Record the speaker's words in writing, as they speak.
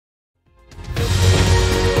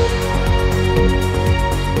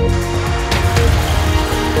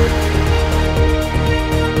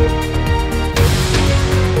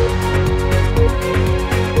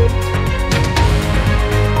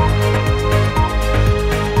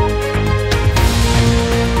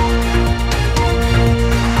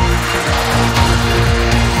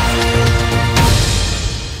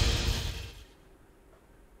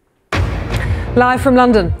Live from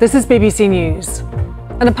London, this is BBC News.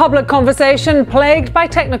 In a public conversation plagued by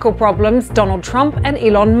technical problems, Donald Trump and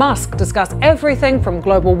Elon Musk discuss everything from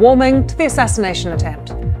global warming to the assassination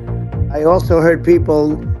attempt. I also heard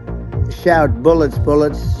people shout, bullets,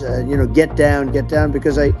 bullets, get down,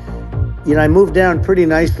 because I moved down pretty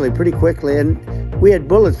nicely, pretty quickly, and we had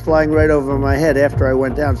bullets flying right over my head after I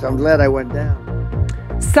went down, so I'm glad I went down.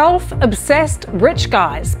 Self-obsessed rich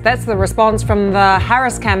guys. That's the response from the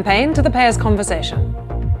Harris campaign to the pair's conversation.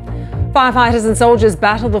 Firefighters and soldiers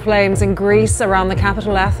battle the flames in Greece around the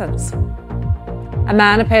capital Athens. A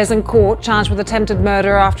man appears in court charged with attempted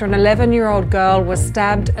murder after an 11-year-old girl was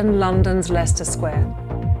stabbed in London's Leicester Square.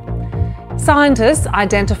 Scientists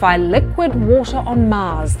identify liquid water on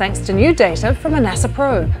Mars thanks to new data from a NASA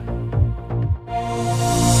probe.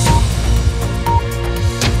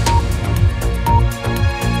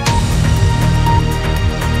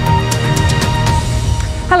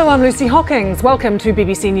 Hello, I'm Lucy Hockings. Welcome to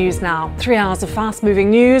BBC News Now. 3 hours of fast-moving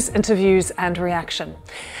news, interviews and reaction.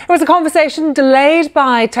 It was a conversation delayed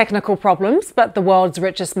by technical problems, but the world's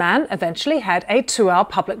richest man eventually had a 2-hour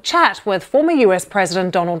public chat with former US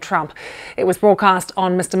President Donald Trump. It was broadcast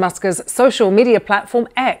on Mr. Musk's social media platform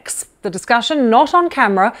X. The discussion, not on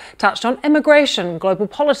camera, touched on immigration, global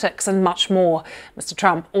politics and much more. Mr.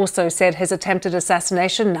 Trump also said his attempted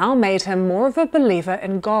assassination now made him more of a believer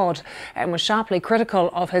in God and was sharply critical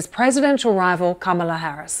of his presidential rival Kamala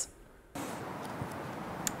Harris.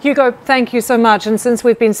 Hugo, thank you so much. And since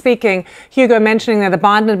we've been speaking, Hugo mentioning that the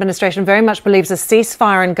Biden administration very much believes a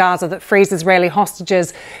ceasefire in Gaza that frees Israeli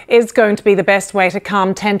hostages is going to be the best way to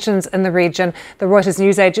calm tensions in the region. The Reuters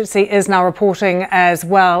news agency is now reporting as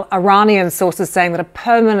well, Iranian sources saying that a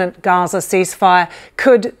permanent Gaza ceasefire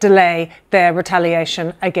could delay their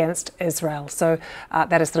retaliation against Israel. So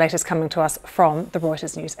that is the latest coming to us from the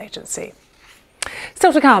Reuters news agency.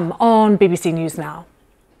 Still to come on BBC News Now.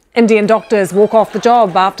 Indian doctors walk off the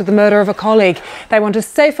job after the murder of a colleague. They want a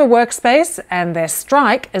safer workspace and their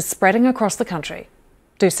strike is spreading across the country.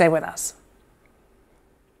 Do stay with us.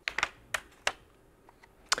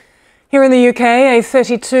 Here in the UK, a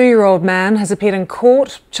 32-year-old man has appeared in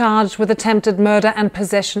court charged with attempted murder and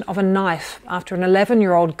possession of a knife after an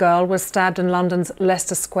 11-year-old girl was stabbed in London's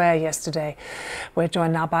Leicester Square yesterday. We're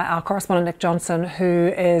joined now by our correspondent Nick Johnson,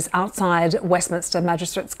 who is outside Westminster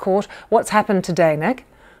Magistrates Court. What's happened today, Nick?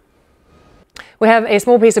 We have a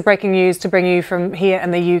small piece of breaking news to bring you from here in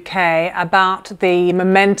the UK about the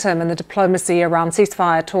momentum and the diplomacy around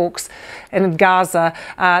ceasefire talks in Gaza.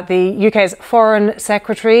 The UK's Foreign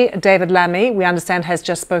Secretary, David Lammy, we understand has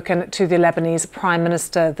just spoken to the Lebanese Prime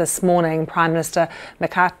Minister this morning. Prime Minister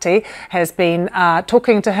Mikati has been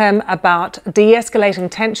talking to him about de-escalating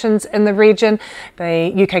tensions in the region.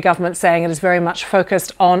 The UK government saying it is very much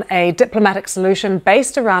focused on a diplomatic solution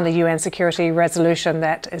based around a UN security resolution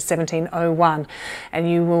that is 1701. And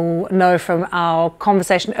you will know from our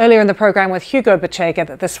conversation earlier in the programme with Hugo Bachega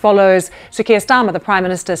that this follows Sir Keir Starmer, the Prime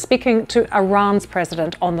Minister, speaking to Iran's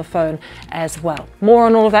president on the phone as well. More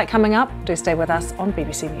on all of that coming up. Do stay with us on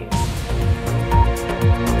BBC News.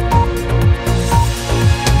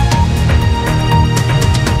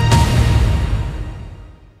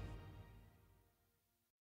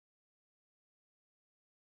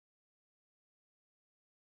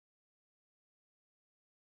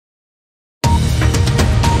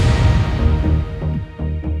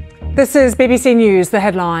 This is BBC News, the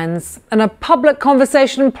headlines. In a public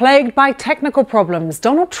conversation plagued by technical problems,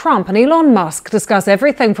 Donald Trump and Elon Musk discuss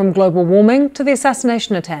everything from global warming to the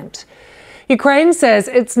assassination attempt. Ukraine says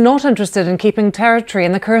it's not interested in keeping territory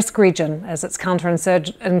in the Kursk region as its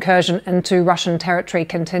counter-incursion into Russian territory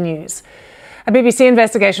continues. A BBC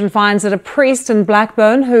investigation finds that a priest in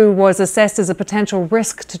Blackburn who was assessed as a potential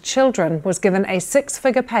risk to children was given a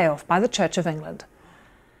 6-figure payoff by the Church of England.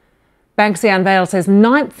 Banksy unveils his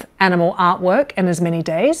 9th animal artwork in as many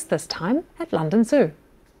days, this time at London Zoo.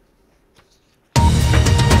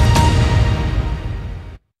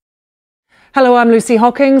 Hello, I'm Lucy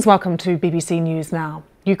Hockings. Welcome to BBC News Now.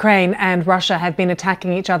 Ukraine and Russia have been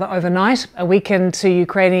attacking each other overnight, a week into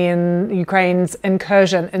Ukraine's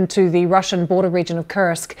incursion into the Russian border region of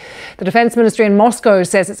Kursk. The Defense Ministry in Moscow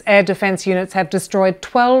says its air defense units have destroyed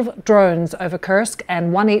 12 drones over Kursk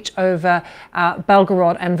and 1 each over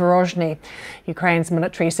Belgorod and Vorozhny. Ukraine's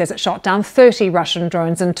military says it shot down 30 Russian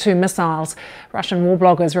drones and 2 missiles. Russian war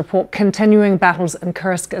bloggers report continuing battles in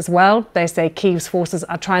Kursk as well. They say Kyiv's forces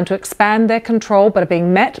are trying to expand their control but are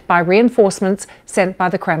being met by reinforcements sent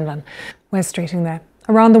by the Kremlin. We're streeting there.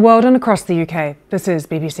 Around the world and across the UK, this is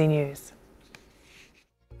BBC News.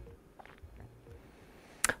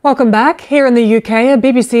 Welcome back. Here in the UK, a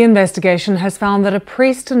BBC investigation has found that a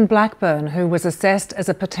priest in Blackburn who was assessed as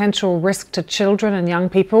a potential risk to children and young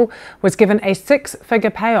people was given a six-figure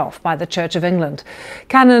payoff by the Church of England.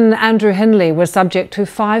 Canon Andrew Hindley was subject to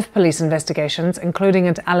 5 police investigations, including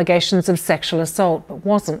into allegations of sexual assault, but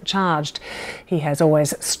wasn't charged. He has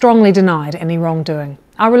always strongly denied any wrongdoing.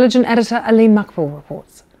 Our religion editor Aline Makbul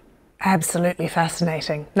reports. Absolutely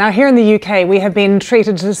fascinating. Now, here in the UK, we have been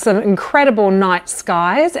treated to some incredible night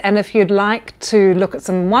skies, and if you'd like to look at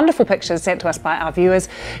some wonderful pictures sent to us by our viewers,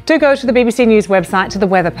 do go to the BBC News website to the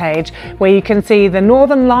weather page, where you can see the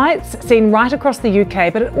northern lights seen right across the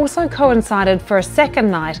UK, but it also coincided for a second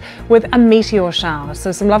night with a meteor shower.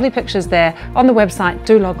 So some lovely pictures there on the website.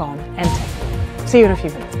 Do log on and take a look. See you in a few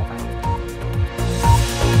minutes. Bye-bye.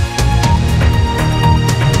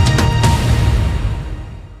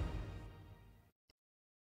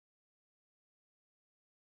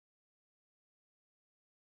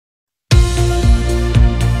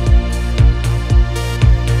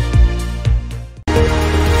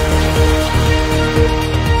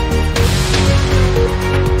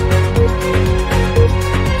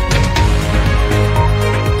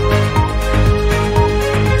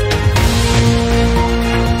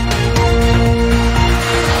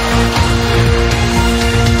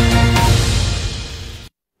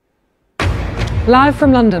 Live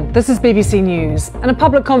from London, this is BBC News. In a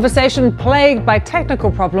public conversation plagued by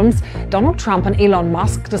technical problems, Donald Trump and Elon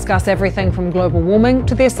Musk discuss everything from global warming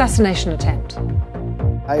to the assassination attempt.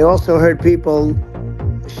 I also heard people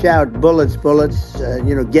shout, bullets, bullets,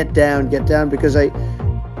 get down, because I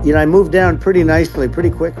moved down pretty nicely, pretty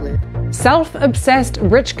quickly. Self-obsessed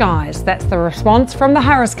rich guys, that's the response from the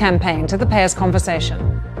Harris campaign to the pairs' conversation.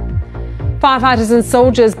 Firefighters and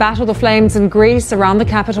soldiers battle the flames in Greece around the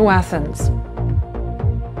capital Athens.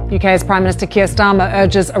 UK's Prime Minister Keir Starmer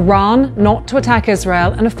urges Iran not to attack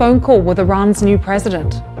Israel in a phone call with Iran's new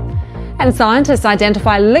president. And scientists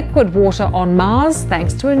identify liquid water on Mars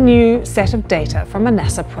thanks to a new set of data from a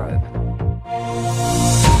NASA probe.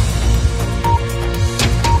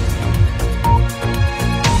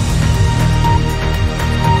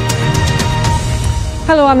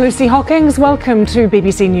 Hello, I'm Lucy Hockings. Welcome to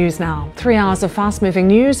BBC News Now. 3 hours of fast-moving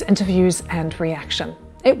news, interviews and reaction.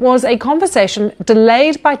 It was a conversation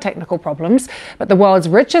delayed by technical problems, but the world's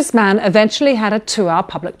richest man eventually had a 2-hour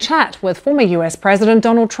public chat with former US President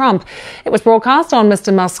Donald Trump. It was broadcast on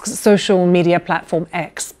Mr. Musk's social media platform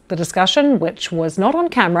X. The discussion, which was not on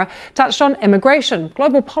camera, touched on immigration,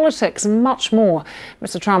 global politics and much more.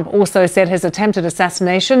 Mr. Trump also said his attempted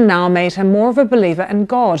assassination now made him more of a believer in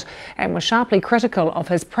God and was sharply critical of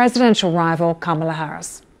his presidential rival Kamala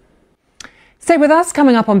Harris. Stay with us.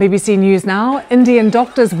 Coming up on BBC News Now, Indian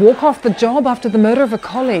doctors walk off the job after the murder of a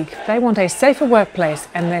colleague. They want a safer workplace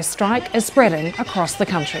and their strike is spreading across the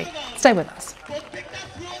country. Stay with us.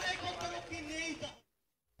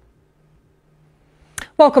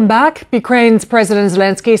 Welcome back. Ukraine's President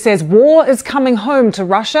Zelensky says war is coming home to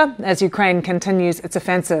Russia as Ukraine continues its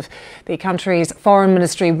offensive. The country's foreign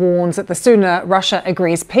ministry warns that the sooner Russia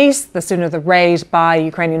agrees peace, the sooner the raid by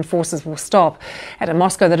Ukrainian forces will stop. And in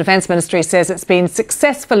Moscow, the defense ministry says it's been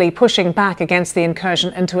successfully pushing back against the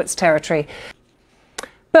incursion into its territory.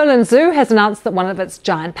 Berlin Zoo has announced that one of its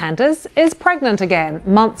giant pandas is pregnant again,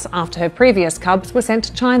 months after her previous cubs were sent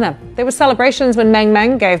to China. There were celebrations when Meng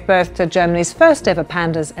Meng gave birth to Germany's first ever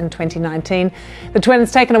pandas in 2019. The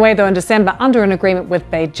twins taken away, though, in December under an agreement with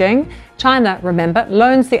Beijing. China, remember,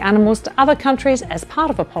 loans the animals to other countries as part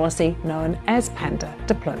of a policy known as panda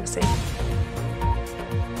diplomacy.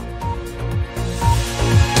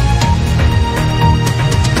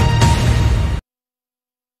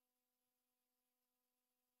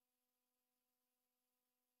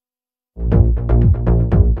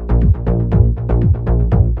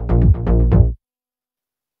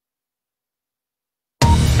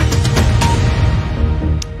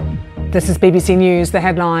 This is BBC News, the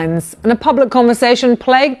headlines. In a public conversation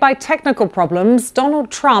plagued by technical problems,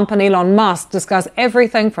 Donald Trump and Elon Musk discuss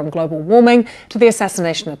everything from global warming to the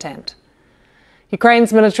assassination attempt.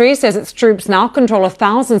 Ukraine's military says its troops now control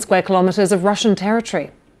 1,000 square kilometres of Russian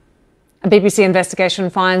territory. A BBC investigation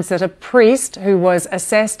finds that a priest who was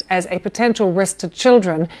assessed as a potential risk to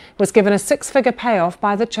children was given a 6-figure payoff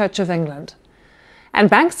by the Church of England. And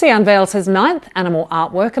Banksy unveils his 9th animal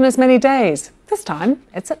artwork in as many days. This time,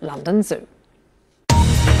 it's at London Zoo.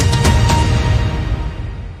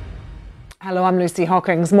 Hello, I'm Lucy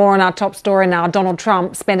Hockings. More on our top story now. Donald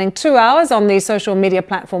Trump spending 2 hours on the social media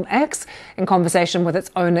platform X in conversation with its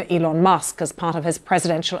owner Elon Musk as part of his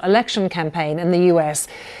presidential election campaign in the US.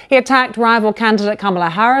 He attacked rival candidate Kamala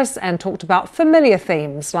Harris and talked about familiar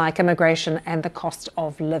themes like immigration and the cost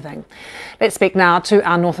of living. Let's speak now to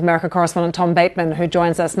our North America correspondent Tom Bateman, who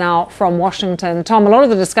joins us now from Washington. Tom, a lot of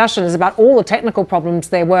the discussion is about all the technical problems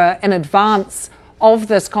there were in advance of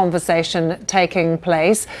this conversation taking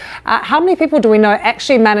place. How many people do we know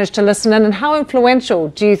actually managed to listen in, and how influential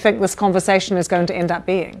do you think this conversation is going to end up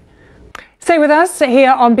being? Stay with us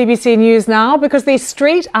here on BBC News now, because the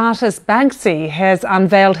street artist Banksy has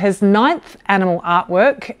unveiled his 9th animal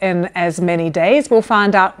artwork in as many days. We'll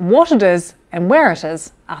find out what it is and where it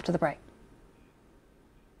is after the break.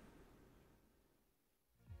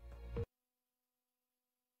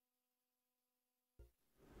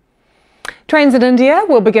 Trains in India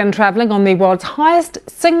will begin travelling on the world's highest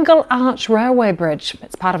single-arch railway bridge.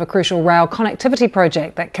 It's part of a crucial rail connectivity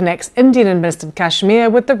project that connects Indian-administered Kashmir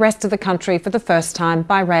with the rest of the country for the first time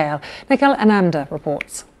by rail. Nikhil Ananda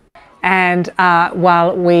reports. And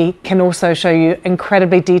while we can also show you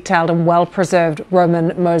incredibly detailed and well-preserved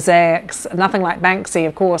Roman mosaics, nothing like Banksy,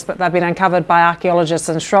 of course, but they've been uncovered by archaeologists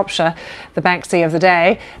in Shropshire, the Banksy of the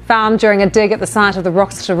day, found during a dig at the site of the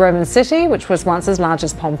Roxeter Roman city, which was once as large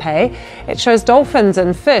as Pompeii. It shows dolphins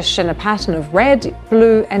and fish in a pattern of red,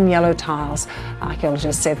 blue and yellow tiles.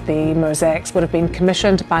 Archaeologists said the mosaics would have been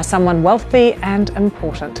commissioned by someone wealthy and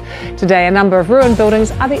important. Today, a number of ruined buildings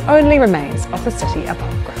are the only remains of the city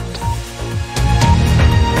above ground.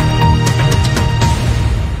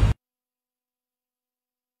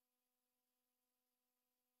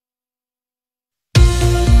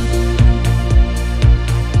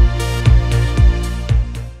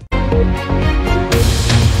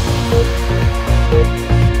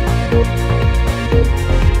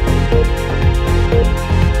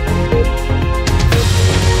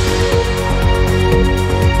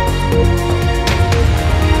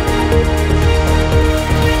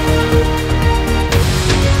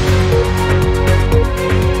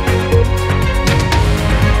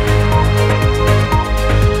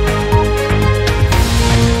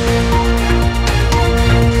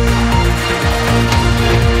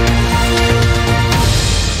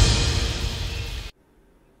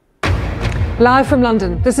 Live from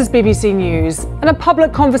London, this is BBC News. In a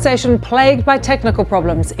public conversation plagued by technical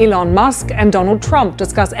problems, Elon Musk and Donald Trump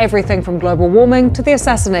discuss everything from global warming to the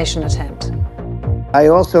assassination attempt. I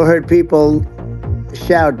also heard people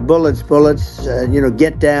shout, bullets, bullets,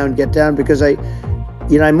 get down, because I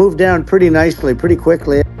moved down pretty nicely, pretty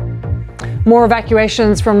quickly. More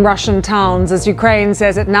evacuations from Russian towns as Ukraine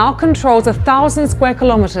says it now controls 1,000 square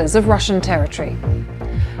kilometres of Russian territory.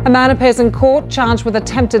 A man appears in court charged with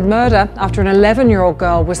attempted murder after an 11-year-old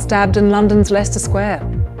girl was stabbed in London's Leicester Square.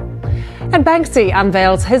 And Banksy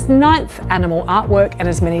unveils his 9th animal artwork in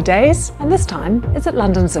as many days, and this time it's at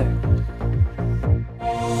London Zoo.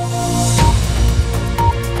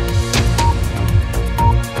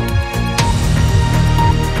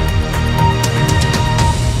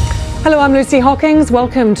 Hello, I'm Lucy Hockings.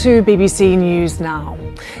 Welcome to BBC News Now.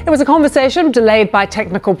 It was a conversation delayed by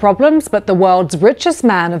technical problems, but the world's richest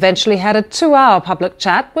man eventually had a 2-hour public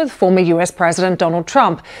chat with former US President Donald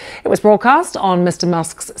Trump. It was broadcast on Mr.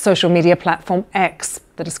 Musk's social media platform X.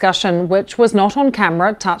 The discussion, which was not on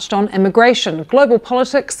camera, touched on immigration, global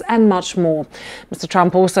politics and much more. Mr.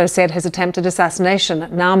 Trump also said his attempted assassination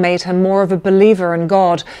now made him more of a believer in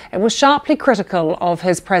God and was sharply critical of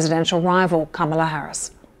his presidential rival, Kamala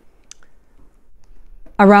Harris.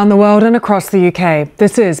 Around the world and across the UK,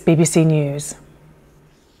 this is BBC News.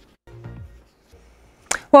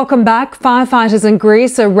 Welcome back. Firefighters in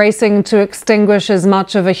Greece are racing to extinguish as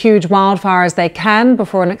much of a huge wildfire as they can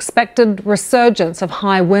before an expected resurgence of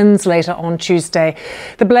high winds later on Tuesday.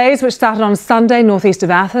 The blaze, which started on Sunday northeast of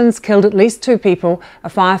Athens, killed at least 2 people, a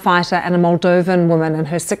firefighter and a Moldovan woman in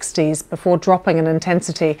her 60s, before dropping in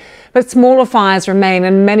intensity. But smaller fires remain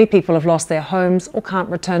and many people have lost their homes or can't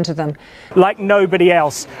return to them. Like nobody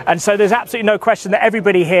else. And so there's absolutely no question that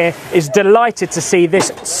everybody here is delighted to see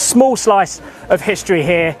this small slice of history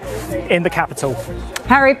here in the capital.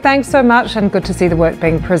 Harry, thanks so much, and good to see the work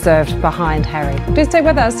being preserved behind Harry. Do stay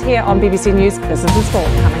with us here on BBC News Business and Sport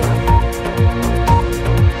coming up.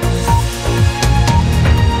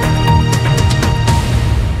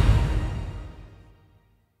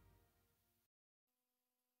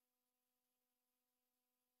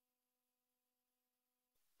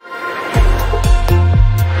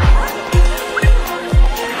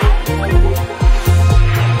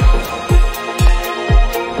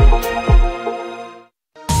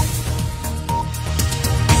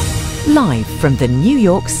 live from the New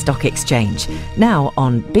York Stock Exchange. Now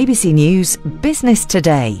on BBC News Business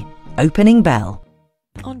Today. Opening bell.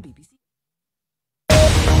 On BBC.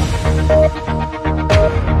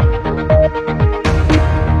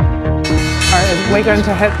 We're going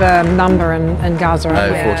to hit the number in Gaza.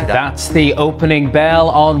 That's the opening bell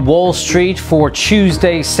on Wall Street for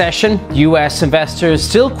Tuesday's session. US investors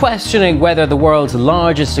still questioning whether the world's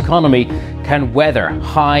largest economy can weather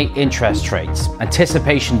high interest rates.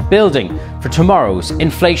 Anticipation building for tomorrow's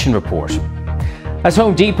inflation report. As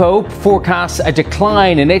Home Depot forecasts a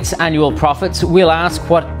decline in its annual profits, we'll ask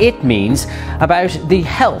what it means about the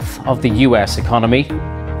health of the US economy.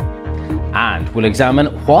 And we'll examine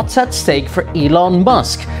what's at stake for Elon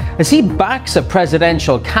Musk as he backs a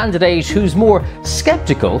presidential candidate who's more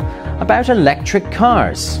sceptical about electric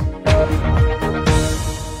cars.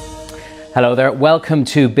 Hello there, welcome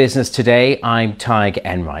to Business Today. I'm Tadhg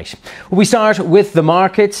Enright. We start with the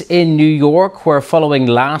markets in New York, where following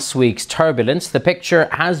last week's turbulence, the picture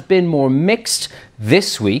has been more mixed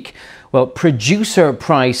this week. Well, producer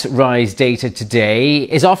price rise data today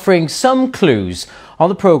is offering some clues on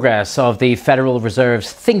the progress of the Federal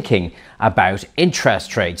Reserve's thinking about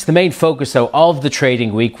interest rates. The main focus, though, of the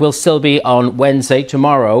trading week will still be on Wednesday,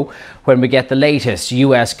 tomorrow, when we get the latest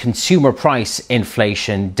US consumer price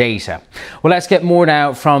inflation data. Well, let's get more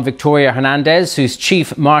now from Victoria Hernandez, who's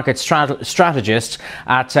Chief Market Strategist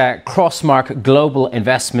at Crossmark Global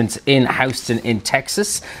Investments in Houston in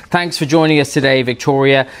Texas. Thanks for joining us today,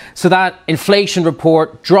 Victoria. So that inflation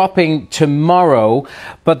report dropping tomorrow,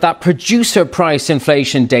 but that producer price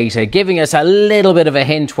inflation data giving us a little bit of a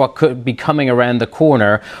hint what could be coming around the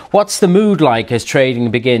corner. What's the mood like as trading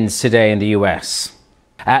begins today in the US?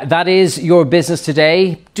 That is your Business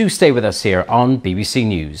Today. Do stay with us here on BBC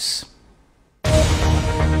News.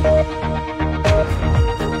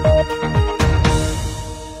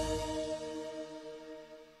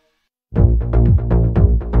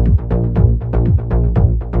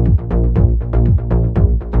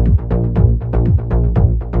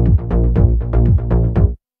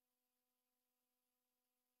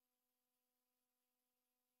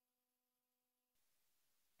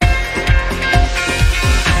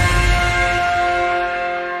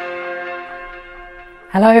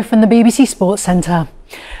 Hello from the BBC Sports Centre.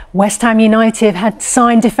 West Ham United had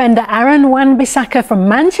signed defender Aaron Wan-Bissaka from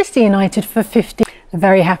Manchester United for 50.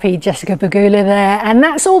 Very happy Jessica Pegula there. And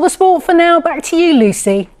that's all the sport for now. Back to you,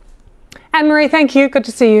 Lucy. Anne-Marie, thank you. Good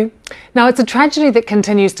to see you. Now, it's a tragedy that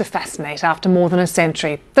continues to fascinate after more than a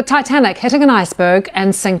century. The Titanic hitting an iceberg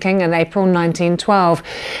and sinking in April 1912.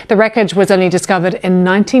 The wreckage was only discovered in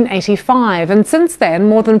 1985, and since then,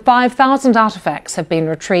 more than 5,000 artefacts have been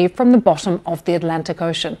retrieved from the bottom of the Atlantic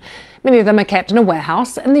Ocean. Many of them are kept in a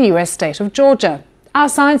warehouse in the US state of Georgia. Our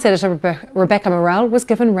science editor, Rebecca Morrell, was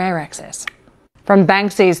given rare access. From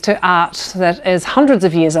Banksy's to art that is hundreds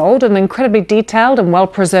of years old, an incredibly detailed and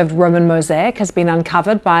well-preserved Roman mosaic has been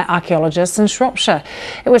uncovered by archaeologists in Shropshire.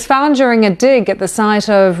 It was found during a dig at the site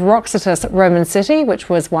of Wroxetus Roman city, which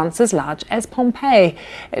was once as large as Pompeii.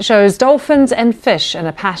 It shows dolphins and fish in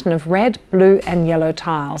a pattern of red, blue and yellow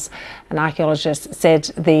tiles. An archaeologist said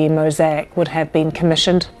the mosaic would have been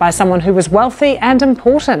commissioned by someone who was wealthy and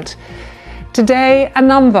important. Today, a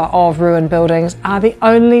number of ruined buildings are the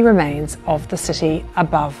only remains of the city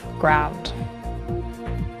above ground.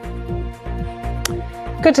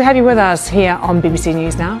 Good to have you with us here on BBC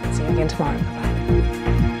News Now. See you again tomorrow. Bye-bye.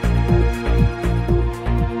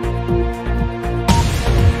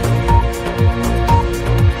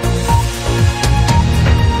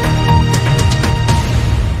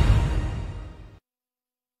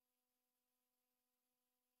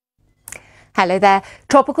 Hello there.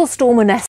 Tropical storm Vanessa